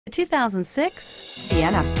2006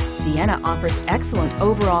 Sienna. Sienna offers excellent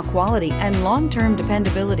overall quality and long-term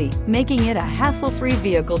dependability, making it a hassle-free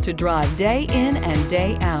vehicle to drive day in and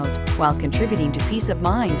day out, while contributing to peace of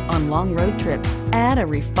mind on long road trips. Add a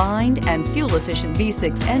refined and fuel-efficient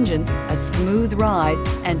V6 engine, a smooth ride,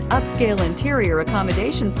 and upscale interior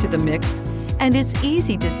accommodations to the mix, and it's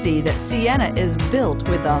easy to see that Sienna is built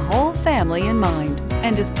with the whole family in mind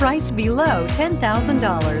and is priced below $10,000.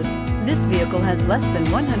 This vehicle has less than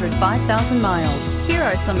 105,000 miles. Here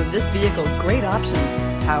are some of this vehicle's great options: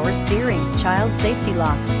 power steering, child safety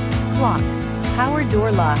locks, clock, power door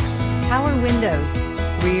locks, power windows,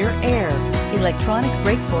 rear air, electronic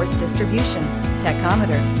brake force distribution,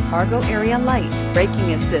 tachometer, cargo area light,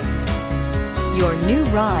 braking assist. Your new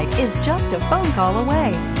ride is just a phone call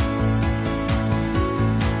away.